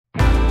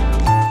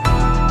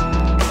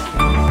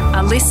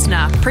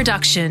listener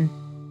production.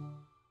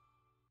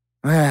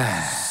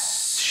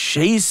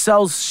 She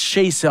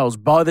sells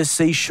by the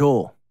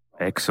seashore.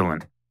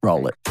 Excellent.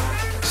 Roll it.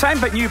 Same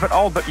but new but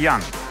old but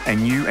young.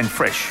 And new and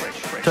fresh.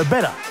 So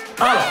better.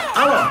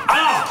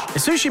 The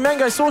Sushi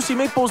Mango Saucy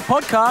Meatballs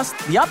podcast,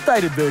 the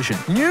updated version.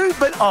 New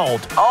but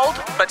old.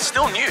 Old but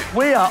still new.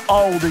 We are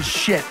old as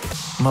shit.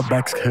 My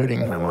back's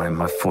hurting.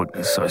 My foot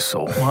is so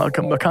sore. Well, I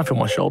can't feel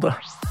my shoulder.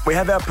 We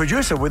have our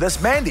producer with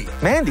us, Mandy.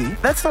 Mandy?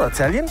 That's not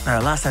Italian. No,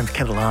 last name's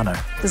Catalano.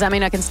 Does that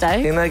mean I can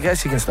stay? I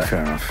guess you can stay.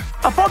 Fair enough.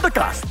 A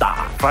podcast.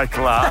 Fake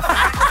laugh.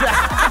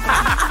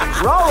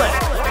 Roll it.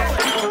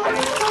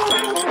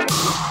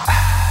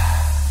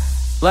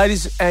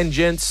 Ladies and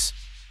gents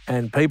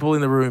and people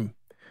in the room,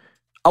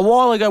 a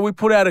while ago we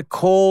put out a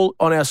call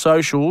on our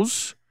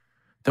socials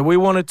that we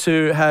wanted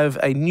to have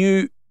a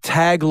new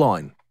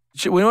tagline.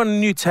 We want a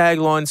new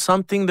tagline,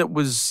 something that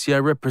was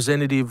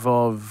representative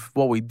of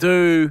what we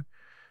do,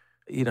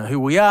 who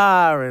we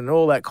are and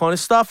all that kind of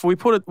stuff. We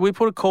put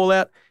a call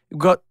out. We've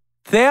got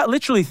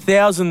literally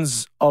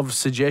thousands of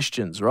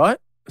suggestions, right?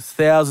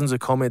 Thousands of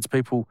comments,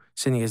 people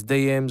sending us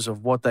DMs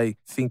of what they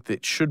think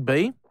that should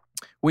be.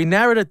 We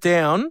narrowed it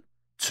down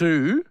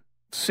to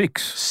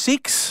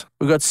six.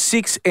 We've got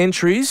 6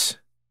 entries,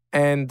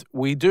 and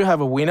we do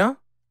have a winner.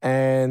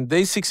 And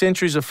these 6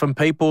 entries are from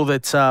people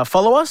that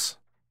follow us,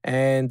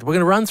 and we're going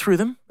to run through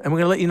them, and we're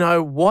going to let you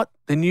know what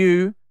the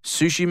new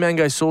Sushi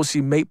Mango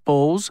Saucy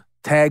Meatballs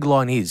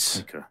tagline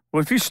is. Okay.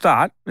 Well, if you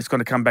start, it's going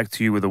to come back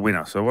to you with a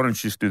winner. So why don't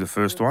you just do the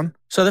first one?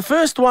 So the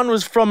first one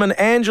was from an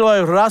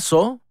Angelo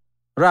Rasso.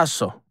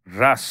 It's no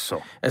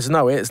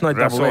double S. There's no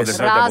double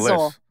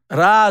S.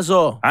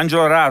 Razzo.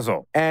 Angelo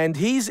Razzo. And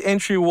his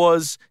entry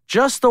was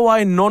just the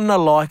way Nonna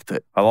liked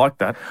it. I like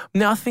that.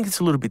 Now, I think it's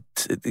a little bit,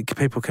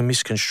 people can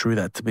misconstrue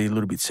that to be a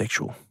little bit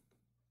sexual.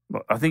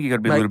 Well, I think you got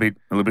to be a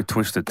little bit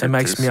twisted. It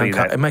makes me a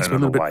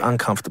little bit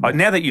uncomfortable.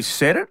 Now that you've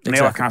said it,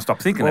 now I can't stop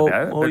thinking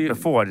about it. But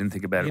before I didn't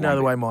think about it. You know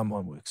the way my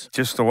mind works.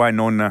 Just the way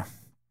Nonna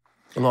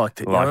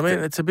liked it. You know what I mean?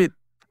 It's a bit.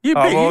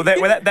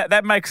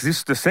 That makes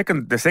the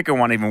second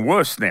one even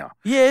worse now.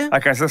 Yeah.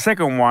 Okay, so the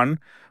second one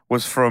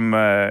was from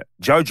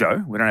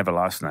Jojo. We don't have a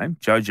last name,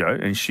 Jojo,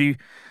 and she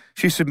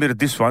submitted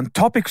this one: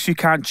 topics you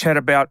can't chat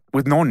about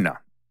with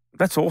Nonna.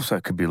 That's also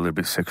could be a little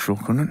bit sexual,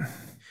 couldn't it?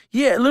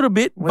 Yeah, a little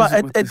bit,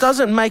 but it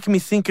doesn't make me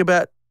think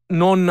about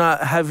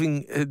Nonna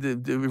having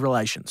the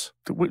relations.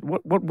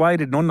 What way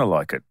did Nonna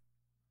like it?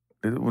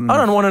 I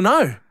don't want to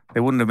know.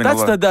 There wouldn't have been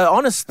That's the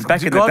honest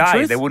back in the day,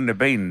 truth. There wouldn't have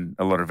been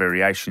a lot of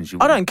variations.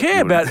 I don't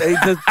care about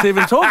it to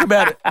even talk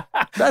about it.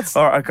 That's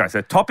all right. Okay,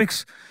 so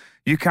topics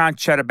you can't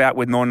chat about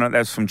with Nonna.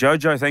 That's from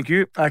Jojo. Thank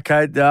you.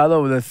 Okay,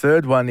 the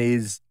third one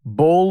is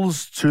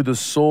balls to the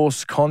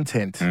source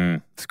content.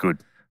 It's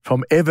good.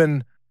 From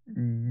Evan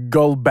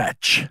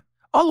Golbach.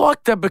 I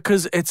like that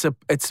because it's a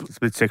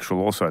bit sexual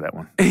also, that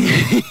one.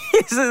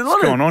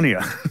 What's going on here?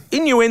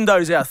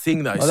 Innuendo's our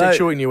thing though,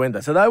 sexual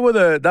innuendo. So they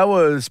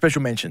were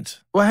special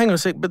mentions. Well, hang on a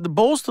sec, but the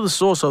balls to the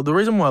sauce, the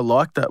reason why I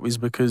like that was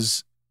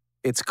because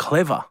it's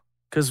clever.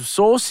 Because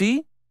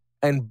saucy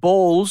and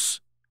balls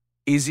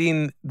is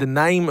in the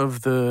name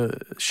of the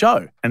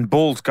show. And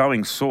balls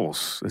going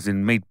sauce, as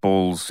in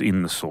meatballs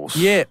in the sauce.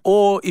 Yeah,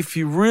 or if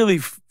you really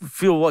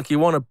feel like you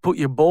want to put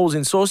your balls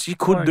in sauce, you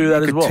could do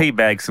that as well. You could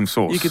teabag some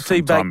sauce. You could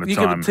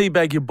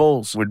teabag your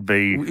balls would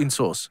be in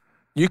sauce.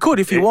 You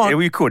could if you want.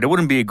 You could. It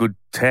wouldn't be a good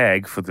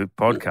tag for the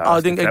podcast. I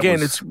think,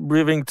 again, it's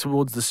moving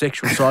towards the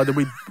sexual side that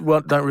we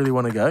don't really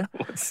want to go.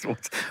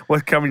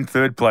 What's coming in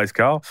third place,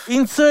 Carl?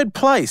 In third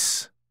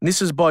place,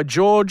 this is by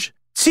George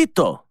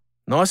Cito.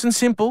 Nice and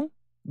simple.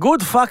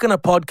 Good fucking a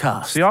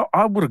podcast. See,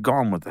 I would have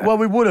gone with that. Well,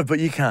 we would have, but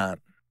you can't.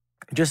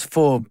 Just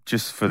for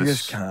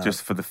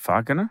the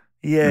fucking.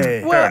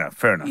 Yeah.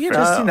 Fair enough.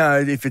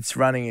 If it's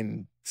running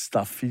in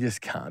stuff, you just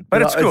can't.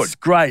 But it's good. It's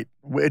great.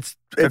 It's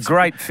a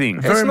great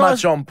thing. Very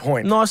much on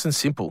point. Nice and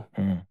simple.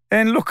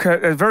 And look,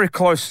 a very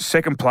close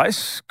second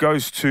place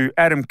goes to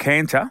Adam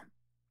Cantor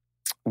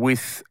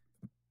with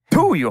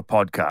Tour Your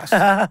Podcast.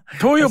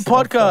 Tour Your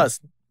Podcast.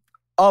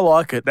 I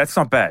like it. That's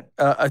not bad.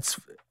 I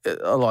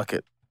like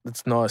it.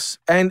 It's nice.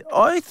 And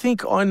I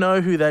think I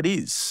know who that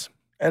is.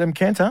 Adam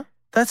Cantor?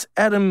 That's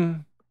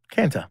Adam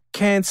Cantor.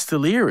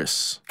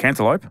 Cansteliris.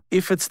 Cantaloupe?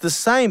 If it's the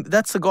same,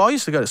 that's the guy. I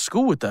used to go to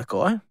school with that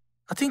guy.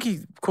 I think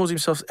he calls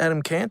himself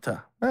Adam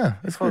Cantor. Oh,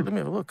 that's good. Let me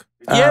have a look.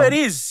 Yeah, it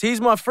is. He's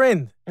my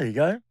friend. There you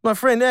go. My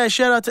friend. Yeah,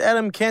 shout out to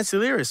Adam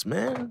Cansteliris,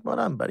 man. Well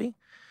done, buddy.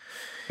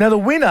 Now, the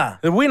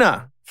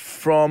winner.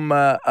 From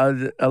a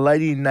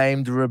lady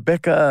named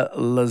Rebecca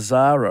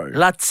Lazaro.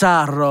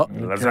 Lazaro.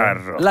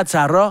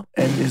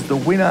 And is the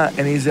winner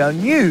and is our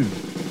new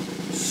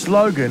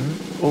slogan,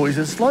 or is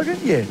it slogan?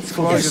 Yeah, it's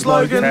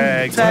slogan,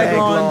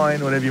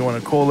 tagline, whatever you want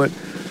to call it,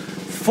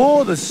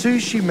 for the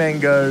Sushi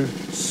Mango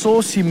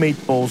Saucy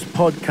Meatballs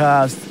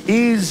podcast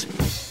is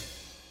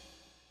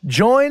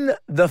Join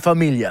the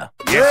Familia.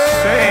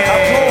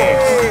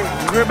 Yes.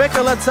 Applause.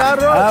 Rebecca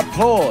Lazaro.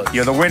 Applause.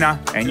 You're the winner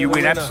and you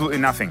win absolutely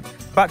nothing.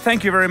 But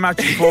thank you very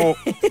much for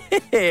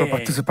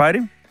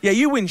participating. Yeah,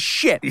 you win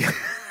shit.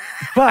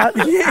 But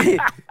Yeah,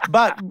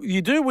 but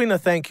you do win a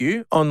thank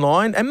you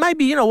online, and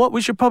maybe you know what?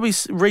 We should probably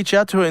reach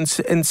out to her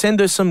and send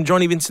her some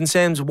Johnny Vincent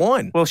Sam's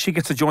wine. Well, she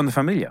gets to join the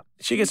familia.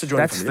 She gets to join.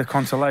 That's the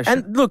consolation.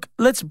 And look,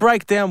 let's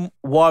break down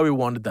why we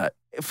wanted that.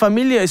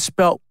 Familia is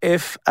spelled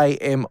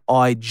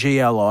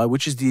Famigli,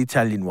 which is the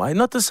Italian way.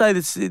 Not to say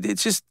that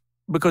it's just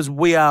because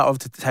we are of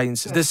Italian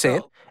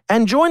descent.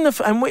 And join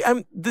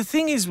and the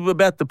thing is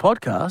about the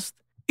podcast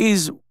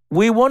is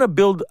we want to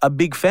build a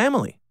big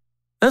family.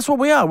 That's what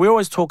we are. We're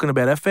always talking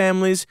about our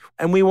families,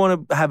 and we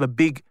want to have a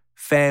big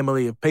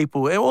family of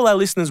people. All our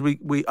listeners,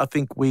 I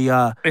think we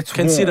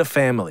consider warm.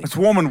 family. It's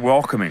warm and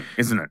welcoming,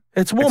 isn't it?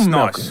 It's warm and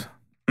nice.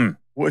 welcoming.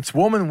 well, it's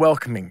warm and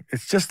welcoming.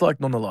 It's just like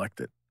Nonna liked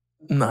it.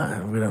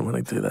 No, we don't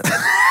want to do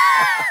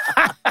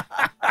that.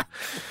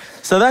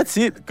 So that's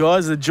it,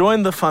 guys. The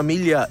Join the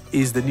Familia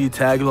is the new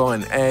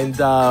tagline, and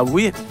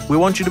we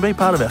want you to be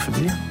part of our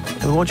familia,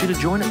 and we want you to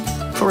join it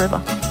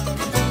forever.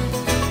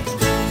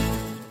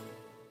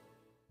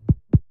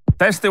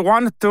 Test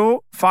 1,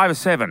 2, 5,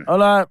 7.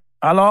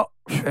 Hello.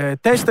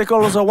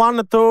 Testicles are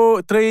 1,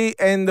 2, 3,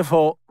 and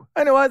 4.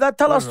 Anyway, they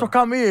tell us to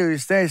come here,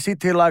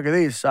 sit here like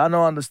this. I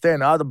don't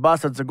understand. Other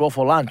bastards go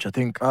for lunch, I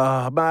think.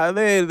 But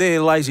they're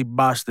lazy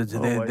bastards.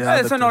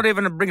 It's not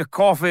even bring a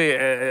coffee,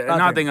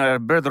 nothing, a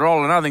bread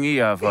roll, nothing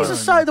here. He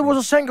said there was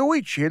a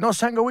sandwich here. No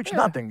sandwich,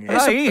 nothing.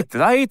 They eat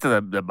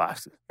the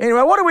bastard.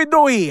 Anyway, what do we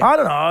do here? I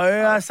don't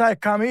know. I say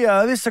come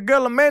here. This is a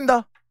girl,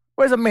 Amanda.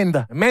 Where's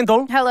Amanda?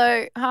 Mental.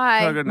 Hello.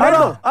 Hi.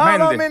 Mental.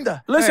 Hello,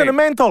 Amanda. Listen, Hey.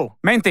 Mental.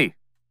 Menti.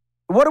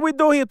 What do we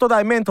do here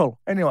today, Mental?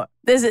 Anyway,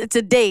 It's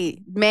a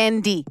D.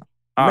 Mandy.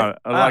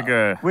 Like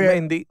a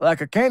Mandy.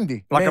 like a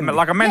candy. like a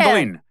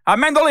mandolin. A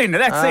mandolin.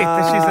 That's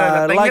it. She's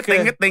a like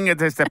a- thing.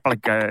 It's a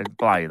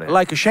play there.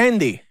 Like a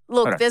shandy.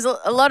 Look, Alright. there's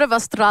a lot of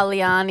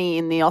Australiani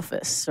in the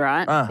office,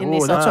 right? in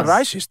this That's a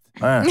office. racist.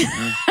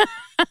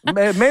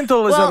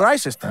 Mental is Well- a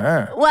racist.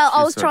 Well,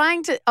 I was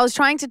She's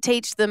trying to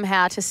teach them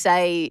how to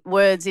say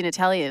words in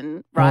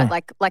Italian, right?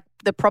 Like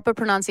the proper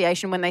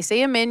pronunciation when they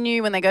see a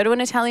menu, when they go to an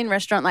Italian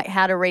restaurant, like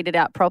how to read it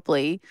out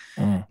properly.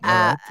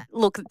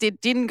 Look, it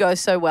didn't go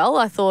so well.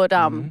 I thought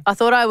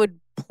I would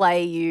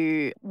play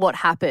you what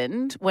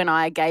happened when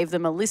I gave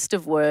them a list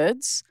of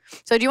words.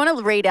 So do you want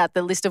to read out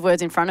the list of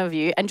words in front of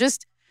you and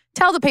just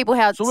tell the people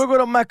how it's So we're going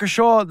to make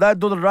sure they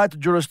do the right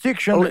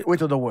jurisdiction Well, with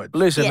the words.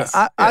 Listen, Yes.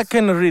 I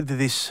can read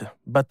this,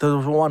 but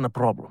there's one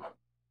problem.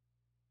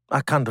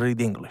 I can't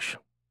read English.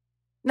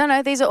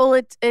 No, these are all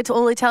it's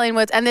all Italian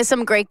words, and there's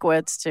some Greek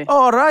words too.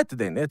 All right,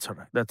 then. It's all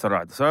right. That's all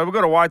right. So we're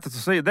going to wait to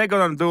see. They're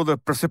going to do the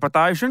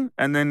precipitation,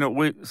 and then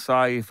we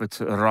say if it's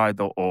right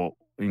or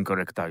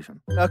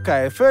incorrectation.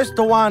 Okay, first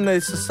one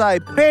is to say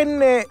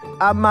penne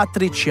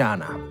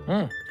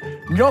amatriciana.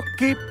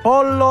 Gnocchi,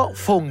 pollo,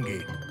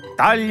 funghi.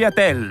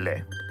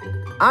 Tagliatelle.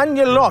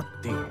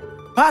 Agnolotti.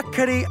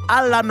 Paccheri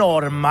alla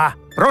norma.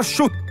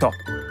 Prosciutto.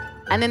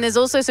 And then there's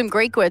also some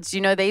Greek words. Do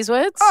you know these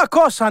words? Of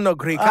course I know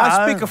Greek.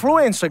 I speak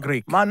fluent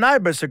Greek. My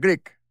neighbor's a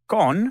Greek.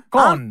 Con.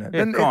 Con.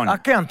 Yeah, con.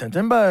 Accountant.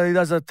 Remember, he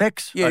does a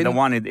tax. Yeah, The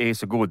one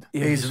is good.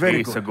 He's very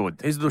He's good.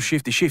 good. He's do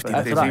shifty.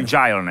 That's He's right. in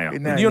jail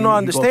now. You know,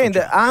 understand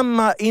that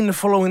I'm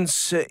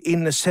influence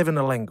in 7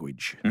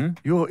 language.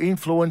 You're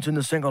influent in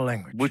the single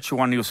language. Which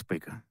one you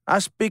speak? I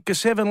speak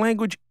 7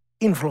 language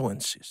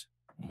influences.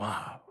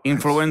 Wow.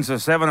 Influenza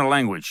 7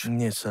 language.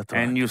 Yes, that's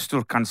right. And you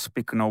still can't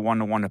speak no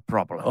one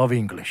properly. Of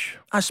English.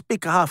 I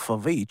speak half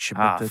of each,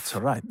 Half. but that's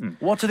all right.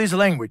 What's this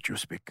language you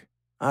speak?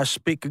 I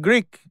speak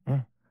Greek.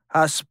 Mm.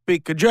 I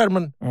speak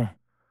German. Mm.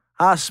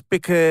 I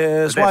speak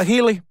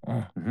Swahili.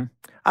 Mhm.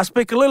 I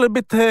speak a little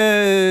bit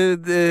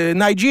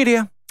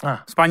Nigeria.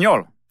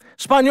 Spaniel.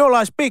 Spanish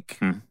I speak,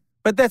 Mm.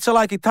 but that's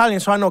like Italian,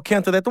 so I know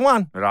count that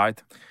one.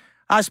 Right.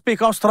 I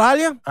speak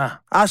Australia.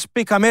 I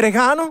speak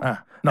Americano.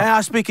 No. And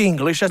I speak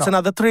English. That's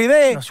another 3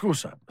 there. No,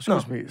 scusa.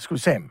 Excuse me.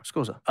 Excuse Sam.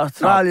 Scusa.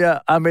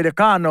 Australia,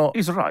 Americano.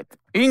 He's right.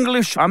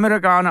 English,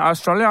 Americano,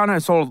 Australiano,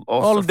 it's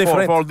all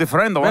different. All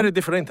different. One. Very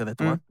different,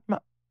 that one. Ma-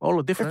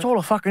 All different. It's all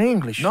a fucking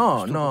English. No,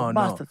 Stupid no.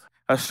 bastard.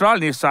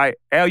 Australian, you say,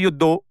 how you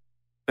do?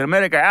 In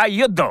America, how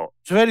you do?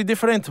 It's very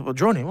different.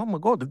 Johnny, oh my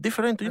God,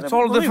 different. You It's never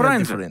all believe it,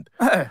 different.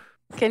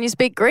 Can you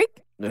speak Greek?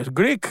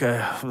 Greek,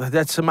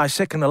 that's my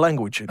second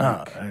language.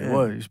 Greek.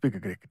 Well, you speak a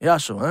Greek.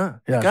 Yasu, huh?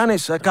 Yasu.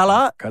 Kanis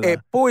kala, Kala. e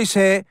poi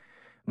se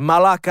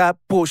malaka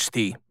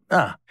pusti.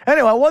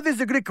 Anyway, what is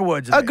the Greek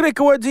words? A Greek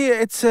word here,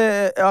 it's,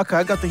 okay,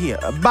 I got it here.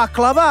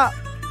 Baklava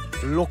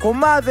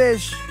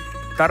Lokomades.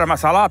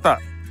 Taramasalata.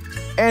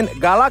 and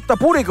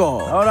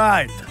galactapurico. All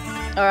right.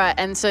 All right,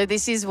 and so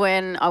this is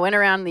when I went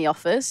around the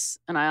office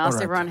and I asked All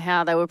right. everyone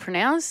how they were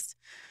pronounced.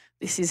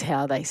 This is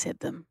how they said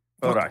them.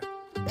 All right.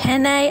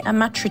 Penne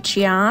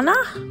amatriciana.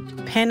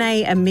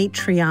 Penne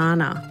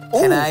Amitriana.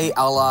 Penne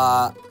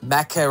alla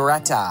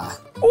Macerata.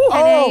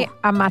 Penne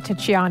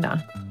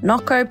amatriciana.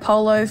 Gnocco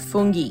polo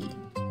fungi.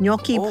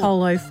 Gnocchi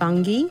polo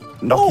fungi.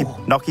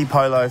 Gnocchi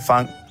polo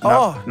funk.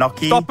 Oh.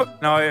 Gnocchi. Stop it.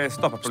 No,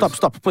 stop it, please.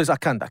 Stop, please, I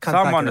can't.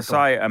 Someone take it.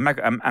 say a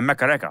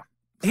macareca.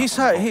 He's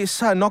a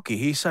knocky.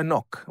 He's a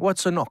knock.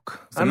 What's a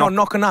knock? a No,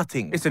 knock. knock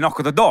nothing. It's a knock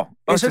at the door.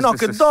 It's a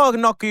knock. A dog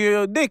knock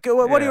your dick.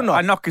 What do you knock?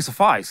 A knock is a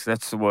face.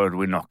 That's the word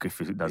we knock if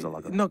it does it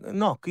like that.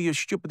 Knock. You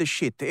stupid as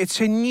shit. It's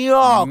a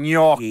gnocchi.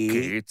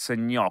 Gnocchi. It's a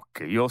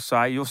gnocchi. You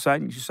say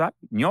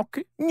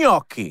gnocchi?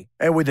 Gnocchi.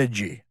 And with a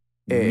G.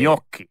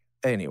 Gnocchi.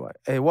 Anyway,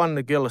 one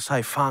girl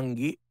say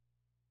fungi.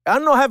 I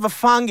don't have a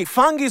fungi.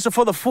 Fungi is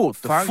for the food.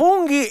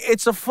 Fungi,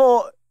 it's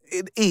for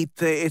eat.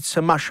 It's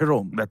a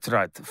mushroom. That's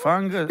right.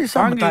 Fungi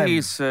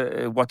Sometimes.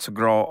 is what's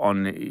grow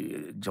on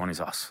Johnny's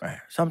ass.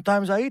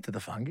 Sometimes I eat the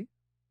fungi.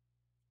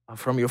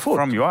 From your food.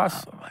 From your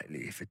ass. I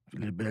leave it a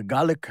little bit of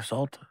garlic,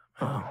 salt.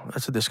 Oh,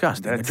 that's a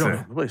disgusting. That's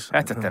Johnny, please.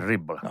 That's a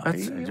terrible.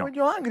 When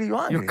you're hungry, you're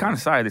hungry. You can't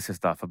say this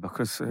stuff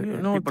because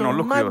people don't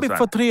look at maybe you.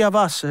 for three of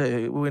us,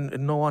 when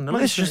no one Well,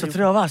 it's just the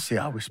three of us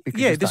here. We speak.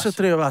 Yeah, this is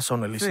three of us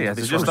only listening. Yeah, to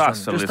it's this just one.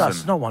 us. to Just listen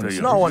us, no one to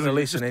listens. you. No one to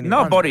listen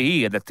anymore. Nobody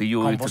here that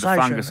you eat the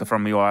Conversation fungus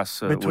from your ass.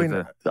 between.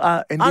 with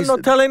I'm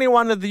not telling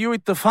anyone that you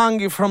eat the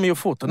fungi from your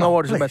foot. No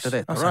worries about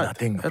that. Don't say Right?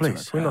 nothing, That's please.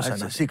 right. We know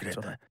That's a secret.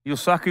 you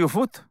suck your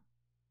foot?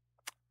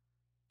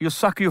 You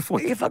suck your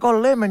foot? If I got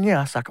lemon,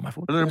 yeah, I suck my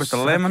foot. A little bit of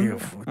Suck lemon your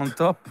foot. on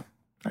top.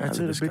 That's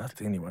a a little bit.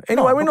 disgusting anyway.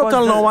 Anyway, we're not because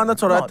telling no one.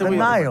 That's all right.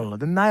 No,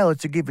 the nail is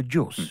to give it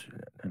juice.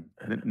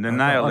 The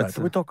nail. All That's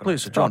right, we talk.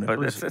 Please, Johnny, but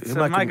please. it's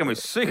You're making me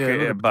sick yeah, a here,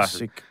 little bit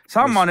bastard. sick.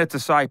 Someone had to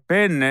say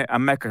penne a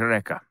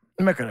mekareka.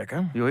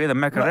 Mekareka. You hear the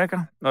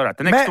mekareka? All right,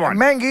 the next one.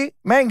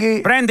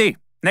 Mangi. Brandy.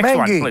 Next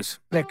one, Mangi. please.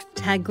 Next.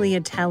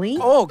 Tagliatelle.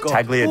 Oh, God.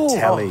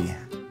 Tagliatelle.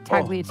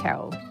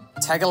 Tagliatelle.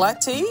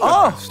 Tagliatelle.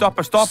 Oh,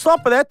 Stop.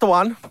 stop that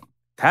one.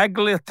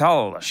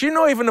 Tagliatelle. She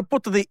not even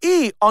put the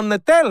E on the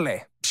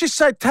tele. She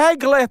said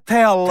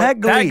tagliatelle.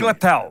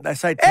 Tagliatelle. I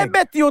say I tag.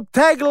 bet you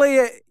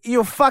tagli,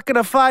 you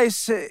fucking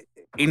face.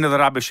 In the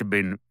rubbish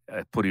bin,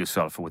 put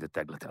yourself with the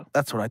tagliatelle.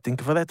 That's what I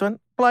think for that one.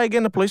 Play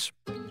again, please.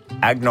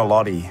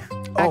 Agnolotti.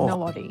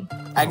 Agnolotti.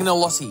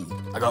 Agnolotti.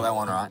 I got that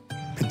one right.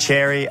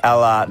 Picheri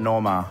alla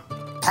Norma.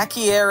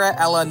 Pacchiera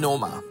alla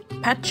Norma.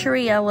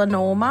 Pacchiera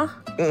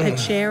Norma.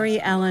 Paccheri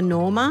alla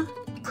Norma.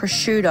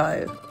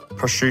 Prosciutto.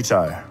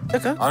 Prosciutto.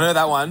 I know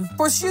that one.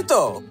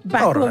 Prosciutto.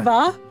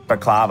 Baklava.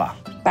 Baklava.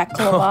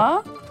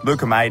 Baklava.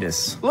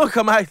 Lucamatus. Look,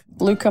 mate.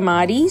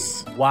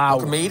 Lucamides. Wow.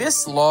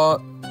 Comedis.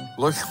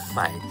 Look,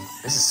 mate.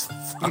 This is.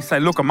 You say,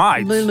 look at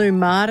mate.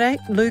 Lulumare.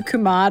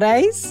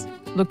 Lucumades.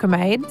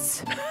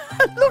 Lucamades.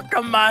 Look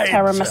at my.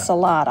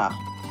 Taramasalata.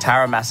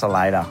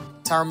 Taramasalata.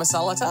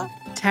 Taramasalata.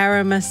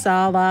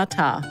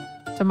 Taramasalata.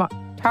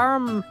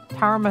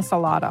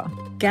 Taramasalata.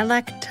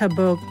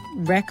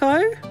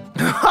 Galactabureco.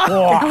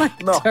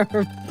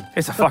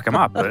 It's a fuck 'em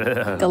up. Too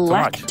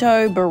much.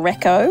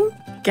 Galactobareco.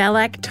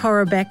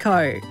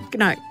 Galactorabeco.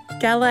 No.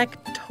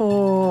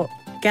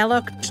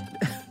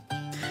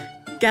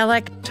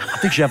 I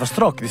think she have a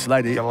stroke, this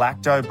lady.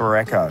 Galacto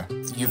Barreco.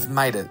 You've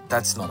made it.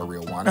 That's not a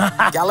real one.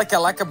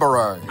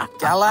 Galacabaro.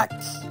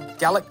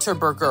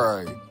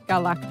 Galactoburgo.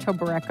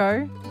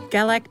 Galactobareco.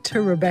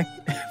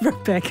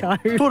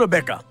 Galactorabeco. To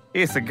Rebecca.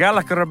 It's a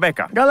Galak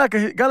Rebecca. Galak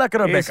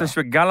Rebecca. It's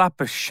a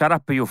Galap. Shut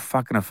up your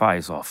fucking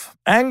face off.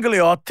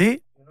 Angliotti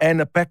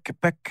and a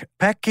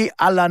pecchi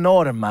alla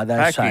Norma,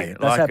 they say.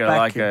 Packy,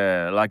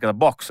 like a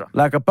boxer.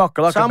 Like a puck,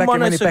 like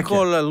Someone a has Becky.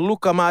 called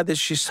Lucamides.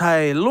 She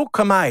say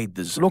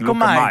Lucamides.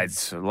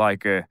 Lucamides,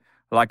 like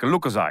a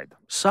Lucaside.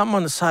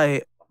 Someone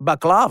say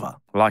baklava.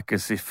 Like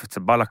as if it's a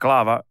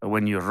balaclava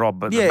when you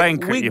rob the Yeah,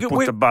 bank, we you g- put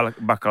we- the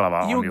balaclava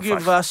on You your give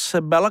face. us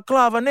a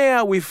balaclava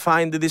now. We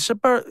find this.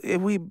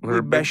 We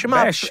bash him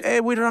up. bash.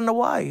 We run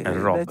away. And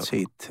rob. That's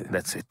it.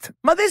 That's it.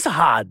 But this is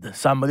hard.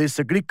 Some of this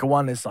Greek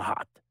one is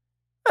hard.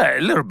 A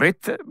little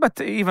bit, but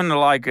even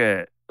like,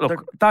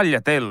 look,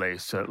 tagliatelle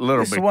is a little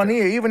This bit. one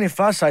here, even if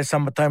I say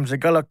sometimes a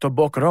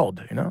Galactobook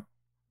Road, you know?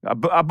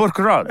 A Burke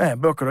Road. Yeah,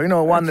 Book Road. You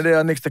know, one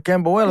there next to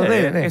Campbell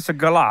there. It's a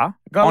gala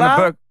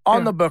Gala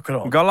on the Book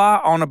Road.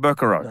 Gala on a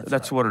Burke Road.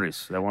 That's what it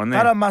is. That one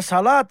there. Tara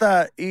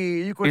masalata,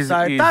 you could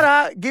say,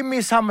 Tara, give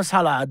me some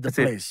salad, That's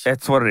it. please.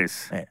 That's what it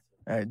is.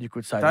 You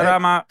could say Tara,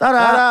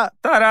 that.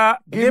 Tara,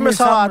 give me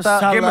some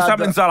salad. give me some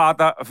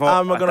insalata for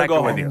I'm gonna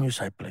go with home. you. You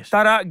say, please.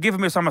 Tara, give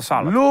me some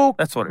salad.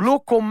 That's what it is.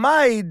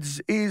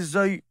 Lucamides is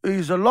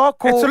a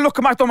local... It's a look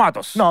at my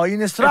tomatoes. No,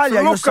 in Australia,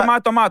 it's you look say... at my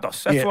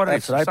tomatoes. That's Yeah, what it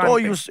that's is. right. Same Or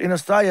thing. you, in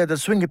Australia, the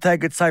swing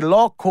tag, it's a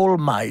local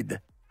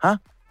made. Huh?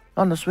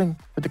 On the swing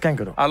with the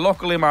kangaroo. A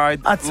locally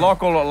made, That's it.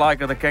 local like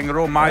the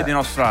kangaroo made in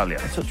Australia.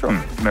 That's true.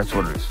 That's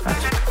what it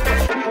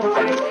is.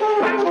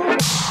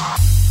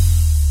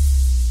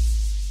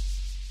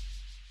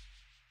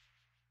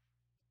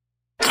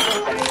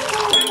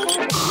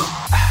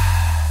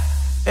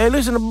 Hey,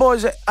 listen,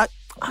 boys.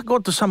 I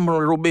got to some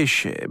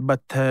rubbish,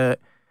 but I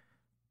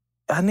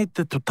need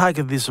to take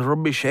this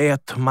rubbish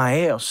out to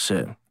my house.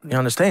 You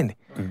understand?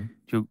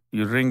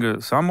 You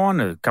ring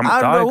someone, come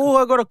I take.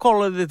 I got to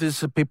call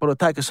these people to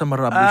take some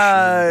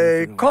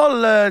rubbish.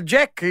 Call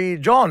Jack,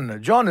 John.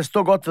 John has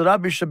still got the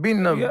rubbish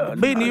bin.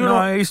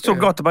 No, he's still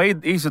got,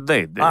 but he's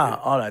dead.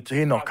 All right, so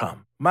he not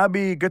come.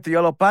 Maybe get the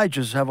yellow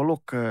pages, have a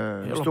look.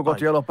 Still got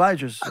the yellow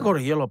pages. I got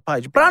a yellow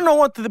page, but I don't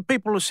want the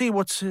people to see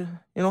what's,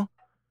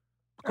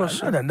 Of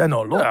course. They're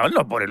not look. No,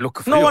 nobody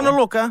look for No you. one to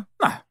look, huh?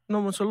 No. No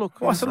one to look.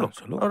 What's a look?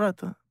 All right.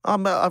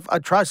 I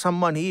try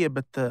someone here,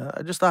 but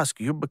I just ask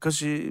you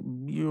because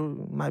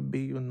you maybe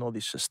you know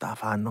this stuff.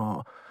 I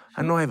know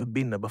I haven't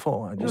been there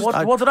before. I just, What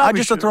I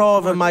rubbish- just throw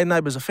over my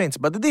neighbour's offence.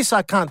 But this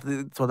I can't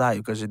today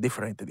because it's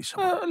different. This.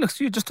 Look,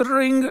 you just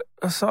ring.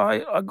 So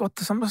I got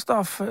some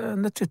stuff,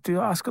 and that's it. You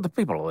ask the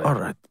people. All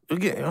right.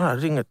 Okay, all right,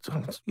 ring it.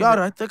 Yeah, all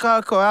right.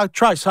 I'll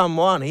try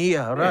someone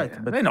here. All right.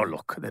 But they no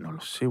look. They no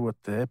look. See what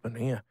happened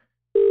here.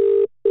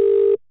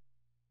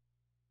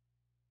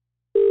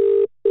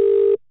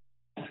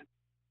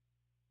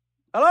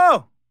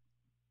 Hello?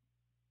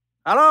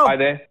 Hello? Hi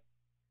there.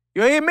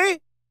 You hear me?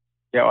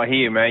 Yeah, I hear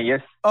you, man.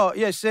 Yes. Oh,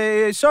 yes.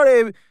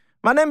 Sorry.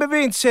 My name is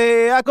Vince.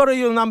 I got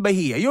your number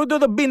here. You do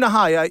the bin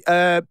hire.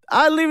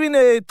 I live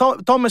in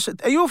Thomas.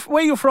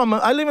 Where you from?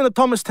 I live in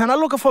Thomastown. I'm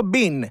looking for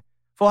bin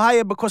for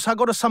hire because I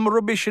got some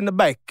rubbish in the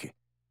back.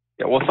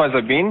 Yeah, what size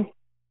of bin?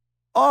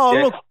 Oh,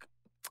 Yes. look.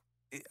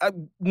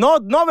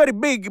 Not very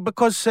big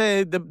because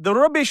the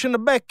rubbish in the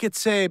back,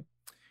 it's...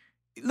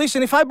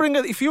 listen,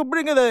 if you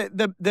bring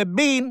the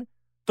bin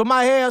to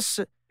my house...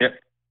 Yeah.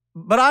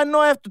 But I know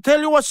I have to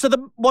tell you what's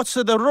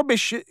the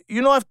rubbish.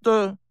 You know, have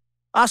to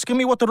ask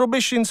me what the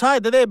rubbish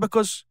inside there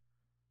because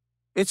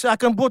I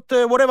can put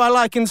whatever I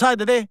like inside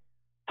there.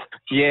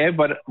 Yeah,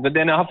 but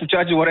then I have to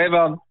charge you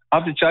whatever I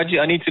have to charge you.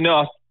 I need to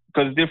know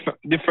because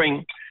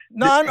different.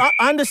 No, I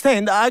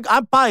understand.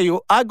 I pay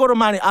you. I got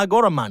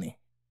the money.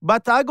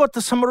 But I got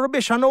some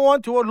rubbish. I don't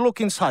want you to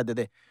look inside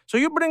there. So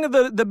you bring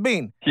the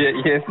bin. Yeah,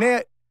 yes.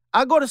 Now,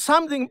 I got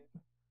something,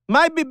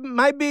 maybe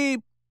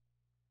 95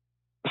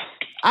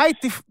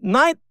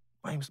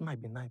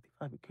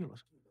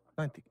 kilos.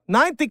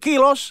 90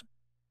 kilos.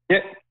 Yeah.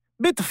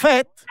 Bit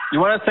fat. You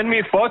want to send me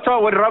a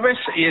photo with rubbish?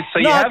 Yes, so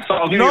you No, have, so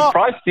I'll give you no. a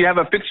price. Do you have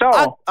a picture?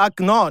 Or?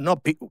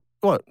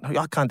 What?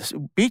 I can't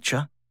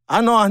picture.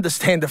 I don't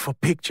understand it for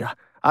picture.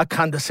 I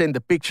can't send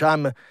the picture.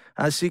 I'm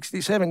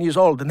 67 years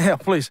old now,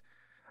 please.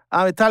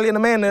 I'm Italian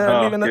man.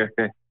 Living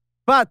okay.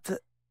 But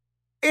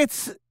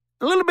it's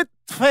a little bit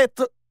fat,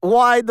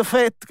 wide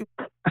fat.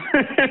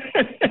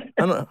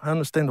 I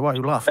understand why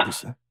you laugh.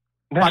 This.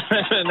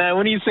 Now,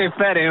 when you say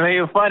fat, man,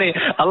 you're funny.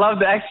 I love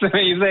the accent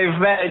when you say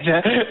fat.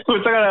 We're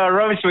talking about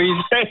rubbish, but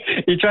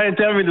you're trying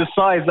to tell me the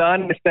size. I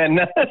understand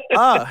that.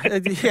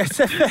 Yes.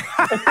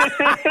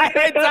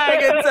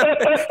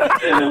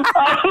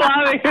 I'm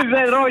laughing because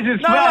that rubbish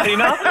is fat, you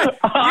know?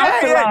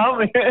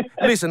 Yeah.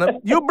 Listen,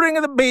 you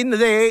bring the bin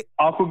there.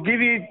 I could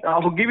give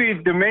you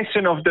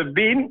dimension of the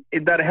bin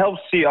if that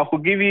helps you. I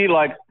could give you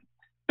like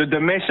the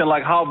dimension,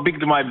 like how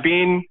big my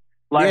bin,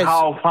 like Yes.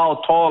 how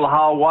tall,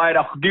 how wide.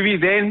 I could give you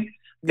then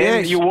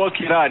Yes. you work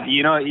it out.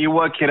 You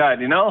work it out.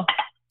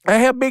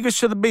 How big is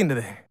the bin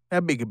there? How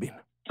big a bin?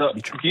 So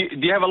do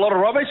you have a lot of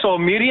rubbish or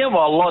medium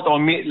or a lot or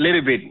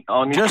little bit?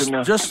 I need to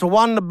know. Just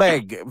one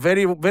bag,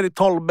 very very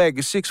tall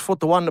bag, 6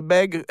 foot one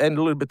bag, and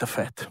a little bit of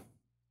fat.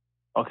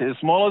 Okay, the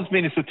smallest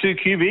bin is a 2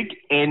 cubic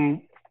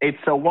and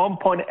it's a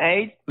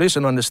 1.8.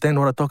 Listen, understand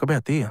what I talk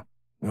about here.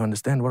 You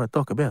understand what I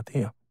talk about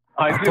here?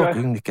 I do.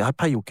 I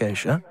pay you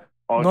cash, huh?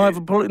 Okay. No,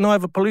 I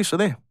have a police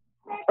there.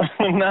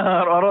 No,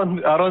 I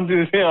don't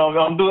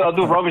do. I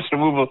do rubbish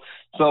removal.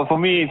 So for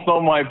me, it's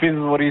not my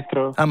business what you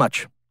throw. How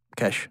much?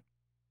 Cash.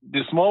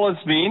 The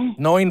smallest bin.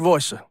 No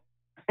invoice.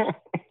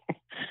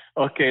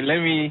 Okay, let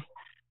me.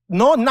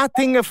 No,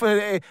 nothing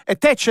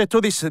attached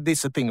to this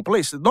thing,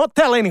 please. Not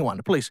tell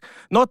anyone, please.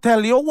 Not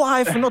tell your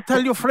wife, not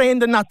tell your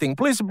friend, nothing.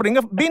 Please bring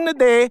a bin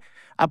there.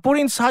 I put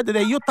inside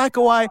there. You take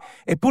away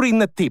and put in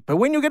the tip.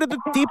 When you get the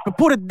tip,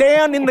 put it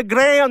down in the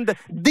ground,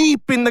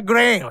 deep in the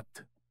ground.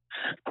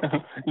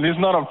 This is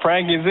not a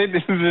prank, is it?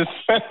 This is just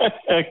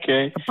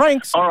okay.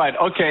 Pranks. All right.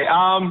 Okay.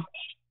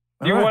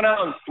 Do you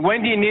wanna?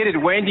 When do you need it?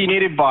 When do you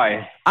need it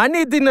by? I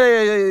need in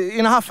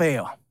a half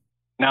hour.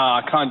 No,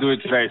 I can't do it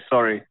today.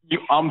 Sorry.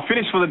 I'm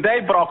finished for the day,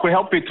 but I could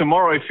help you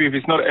tomorrow if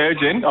it's not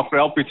urgent. I could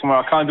help you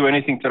tomorrow. I can't do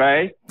anything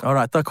today. All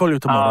right, I'll call you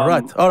tomorrow.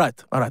 All right.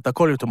 I'll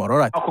call you tomorrow. All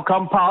right. I could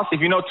come past. If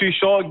you're not too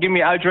sure, give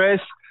me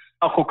address.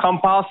 I could come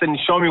past and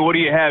show me what do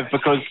you have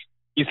because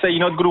you say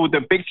you're not good with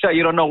the picture.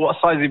 You don't know what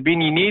size of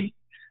bin you need.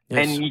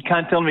 Yes. And you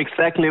can't tell me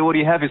exactly what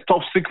you have. It's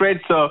top secret,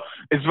 so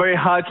it's very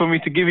hard for me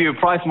to give you a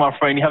price, my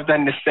friend. You have to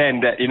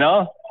understand that,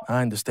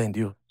 I understand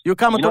you. You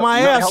come to You're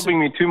my not house. helping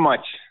me too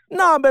much.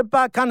 No, but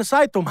I can't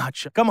say too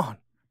much. Come on.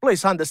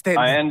 Please understand.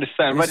 I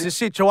understand, It's but a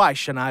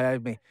situation. I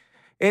mean,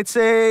 it's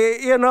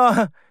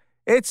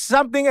it's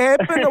something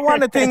happened.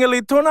 One thing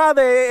lead to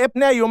another.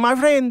 Now you, my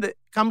friend,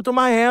 come to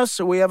my house.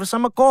 We have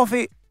some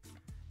coffee.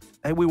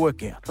 And we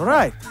work out. All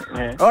right.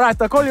 Yeah. All right.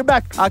 I'll call you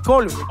back. I'll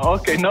call you.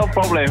 Okay, no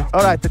problem.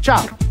 All right.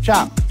 Ciao.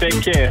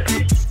 Take care.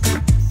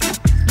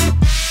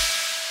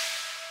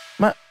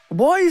 Mate,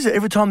 why is it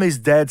every time these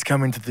dads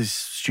come into this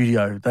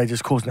studio, they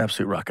just cause an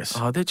absolute ruckus?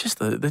 Oh, they're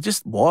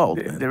just wild.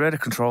 man. They're out of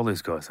control,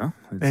 these guys, huh?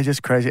 They're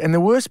just crazy. And the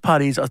worst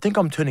part is, I think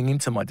I'm turning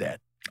into my dad.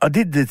 I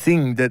did the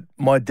thing that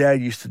my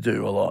dad used to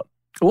do a lot.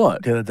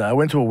 What? The other day, I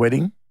went to a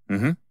wedding,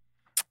 Mm-hmm.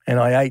 and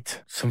I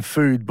ate some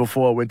food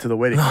before I went to the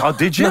wedding. Oh,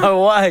 did you?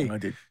 No way. I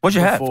did. What'd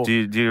you have? Before. Do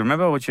you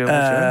remember what you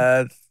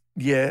had?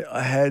 Yeah,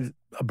 I had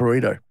a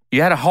burrito.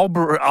 You had a whole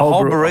burrito. A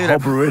whole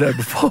burrito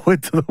before I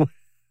went to the wedding.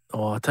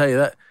 Oh, I tell you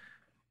that.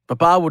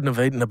 Papa wouldn't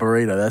have eaten a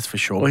burrito, that's for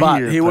sure. Well,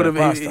 but he he would have.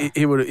 pasta.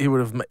 He would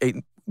have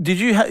eaten. Did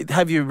you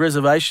have your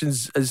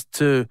reservations as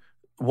to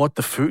what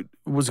the food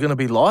was going to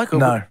be like? Or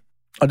No,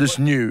 I just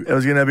knew it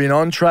was going to be an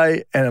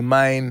entree and a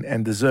main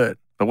and dessert.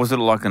 But was it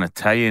like an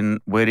Italian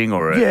wedding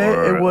or a,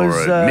 It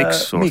was or a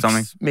mix or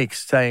something?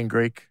 Mix, Italian,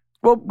 Greek.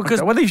 Well, because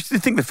Okay. Well, you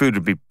think the food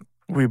would be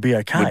We'd be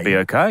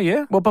okay.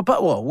 yeah.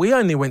 Well, we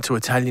only went to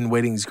Italian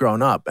weddings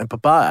growing up, and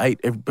Papa ate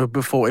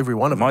before every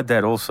one of them. My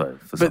dad also.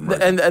 For some But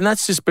reason. and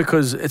that's just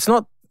because it's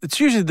not. It's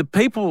usually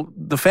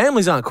the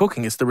families aren't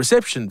cooking. It's the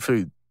reception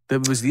food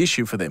that was the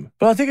issue for them.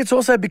 But I think it's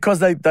also because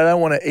they don't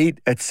want to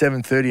eat at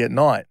 7:30 at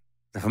night.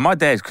 For my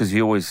dad, because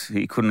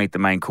he couldn't eat the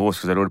main course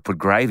because they'd already put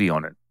gravy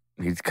on it.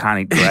 He can't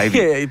eat gravy.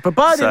 Yeah,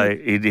 Papa So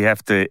didn't. he'd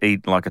have to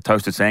eat like a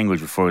toasted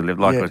sandwich before he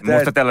lived, like Yeah, a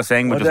mortadella My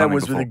sandwich or dad something.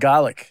 was before. with the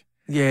garlic.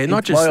 Yeah,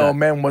 not just my that. old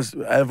man was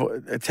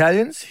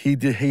Italians. He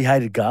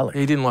hated garlic.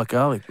 He didn't like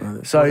garlic.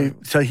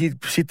 So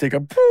he'd sit there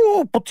and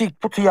go, putti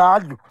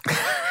aglio.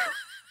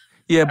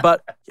 Yeah,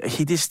 but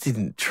he just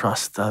didn't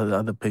trust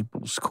other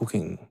people's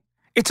cooking.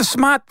 It's a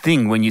smart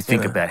thing when you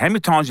think Yeah. about it. How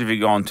many times have you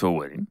gone to a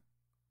wedding?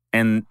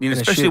 And And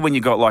especially shit. when you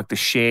got like the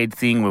shared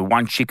thing with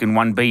one chicken,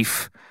 one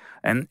beef,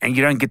 and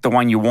you don't get the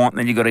one you want, and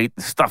then you got to eat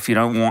the stuff you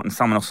don't want, and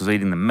someone else is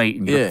eating the meat,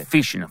 and you Yeah. got the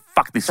fish, and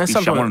fuck this And fish, I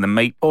sometimes- wanted the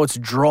meat. Or it's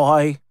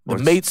dry. The Or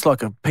it's- meat's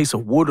like a piece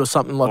of wood or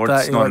something like Or that.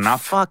 it's And you're not like,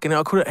 enough. Fucking,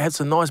 I could have had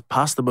some nice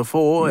pasta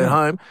before at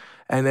home,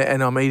 and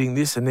I'm eating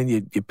this, and then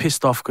you're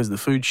pissed off because the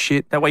food's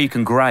shit. That way you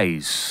can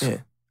graze Yeah.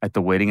 at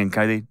the wedding, and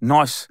KD,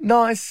 nice.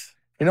 Nice.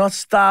 You're not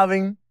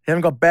starving. You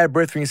haven't got bad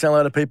breath when you sound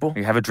like other people.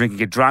 You have a drink and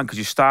get drunk because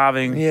you're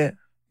starving. Yeah.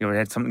 You ever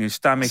had something in your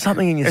stomach.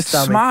 Something in your it's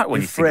stomach. smart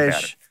when You're you think about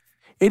fresh.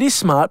 it. It is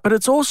smart, but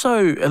it's also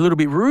a little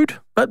bit rude.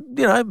 But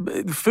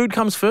food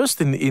comes first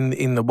in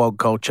the Wog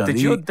culture.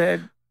 Did your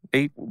dad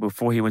eat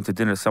before he went to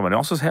dinner at someone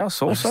else's house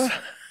also?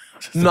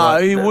 No,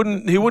 he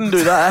wouldn't. He wouldn't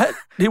do that.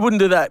 He wouldn't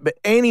do that. But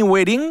any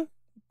wedding,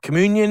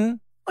 communion,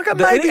 Okay,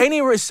 maybe,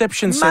 any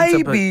reception centre.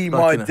 maybe but,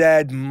 my like, you know.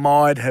 dad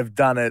might have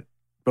done it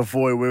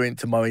before we went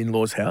to my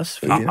in-laws' house.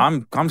 For dinner.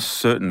 I'm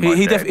certain my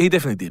He dad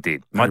definitely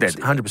did. My dad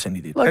did. 100%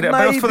 he did. Like, but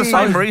it was for the maybe-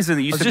 same reason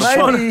that you I was said just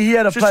before. trying to- Maybe he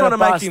had a just plate trying of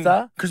to make him-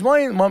 pasta. Because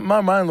my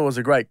mother-in-law is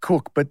a great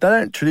cook, but they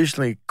don't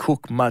traditionally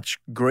cook much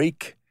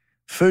Greek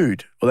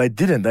food. Well, they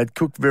didn't. They'd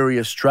cook very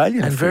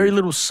Australian And food. very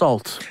little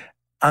salt.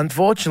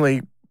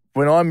 Unfortunately,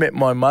 when I met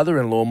my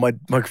mother-in-law, my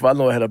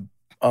father-in-law had an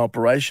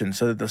operation,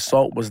 so that the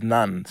salt was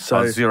none.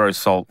 So Zero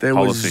salt there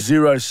policy. was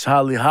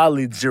zero,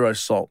 hardly zero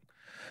salt.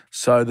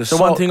 So the one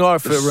salt, thing I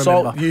the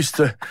salt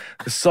remember.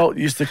 the salt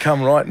used to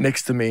come right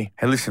next to me.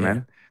 Hey, listen,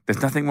 man.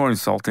 There's nothing more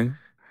insulting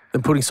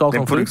Than putting salt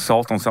than on putting food.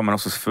 salt on someone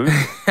else's food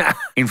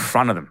in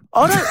front of them.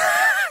 I don't.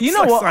 You It's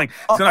know like what? saying,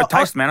 it's got no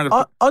taste, man. I'm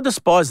gonna I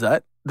despise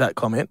that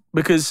comment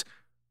because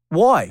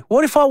why?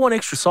 What if I want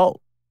extra salt?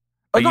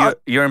 But I-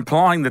 you're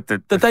implying that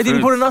the they didn't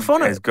food put enough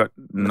on it. Has got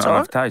not all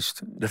enough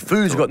taste. The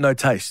food's got no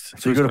taste,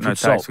 so you've Food's got to got no put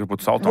salt. taste. You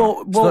put salt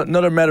on. Well, It's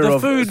not a matter the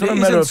of food it's not a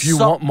matter isn't of you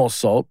salt- want more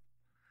salt.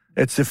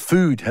 It's the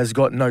food has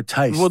got no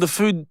taste. Well, the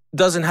food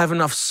doesn't have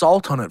enough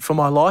salt on it for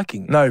my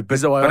liking. no, but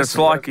Is the way I But it's see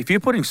it. like if you're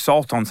putting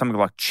salt on something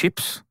like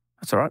chips,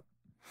 that's all right.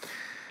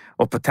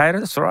 Or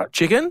potatoes, that's all right.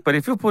 Chicken, But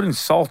if you're putting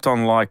salt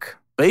on like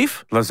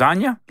beef,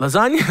 lasagna,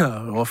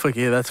 lasagna. Oh, fuck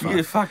yeah, that's fine.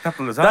 you fucked up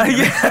a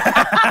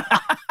lasagna.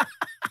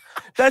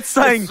 That's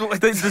saying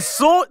the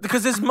salt,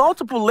 because there's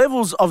multiple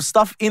levels of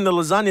stuff in the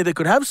lasagna that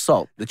could have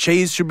salt. The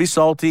cheese should be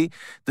salty.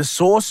 The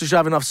sauce should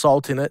have enough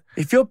salt in it.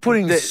 if you're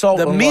putting The, salt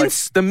the on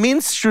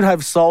mince should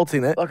have salt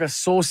in it. like a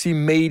saucy,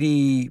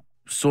 meaty,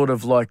 sort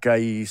of like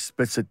a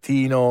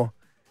spezzatino,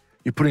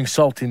 you're putting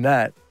salt in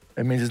that.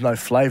 It means there's no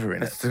flavour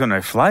in it. It's got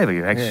no flavour.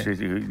 You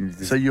actually,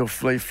 So you're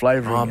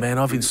flavouring Oh it. man,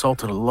 I've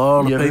insulted a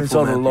lot of You've people.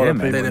 insulted man. a lot of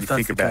man, people then when if you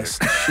that's think the about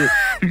case,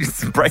 shit.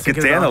 just break it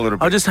down a little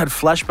bit. I just had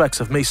flashbacks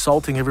of me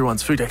salting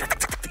everyone's food.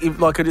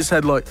 Like I just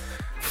had like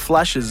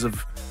flashes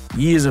of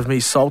years of me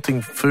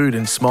salting food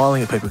and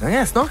smiling at people going,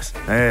 yeah, it's nice.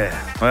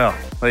 Yeah. Well,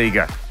 there you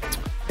go.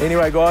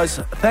 Anyway, guys,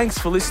 thanks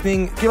for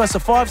listening. Give us a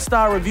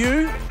 5-star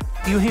review.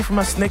 You'll hear from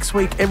us next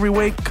week, every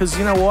week, because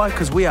you know why?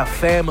 Because we are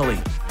family.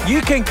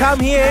 You can come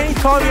here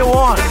anytime you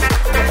want.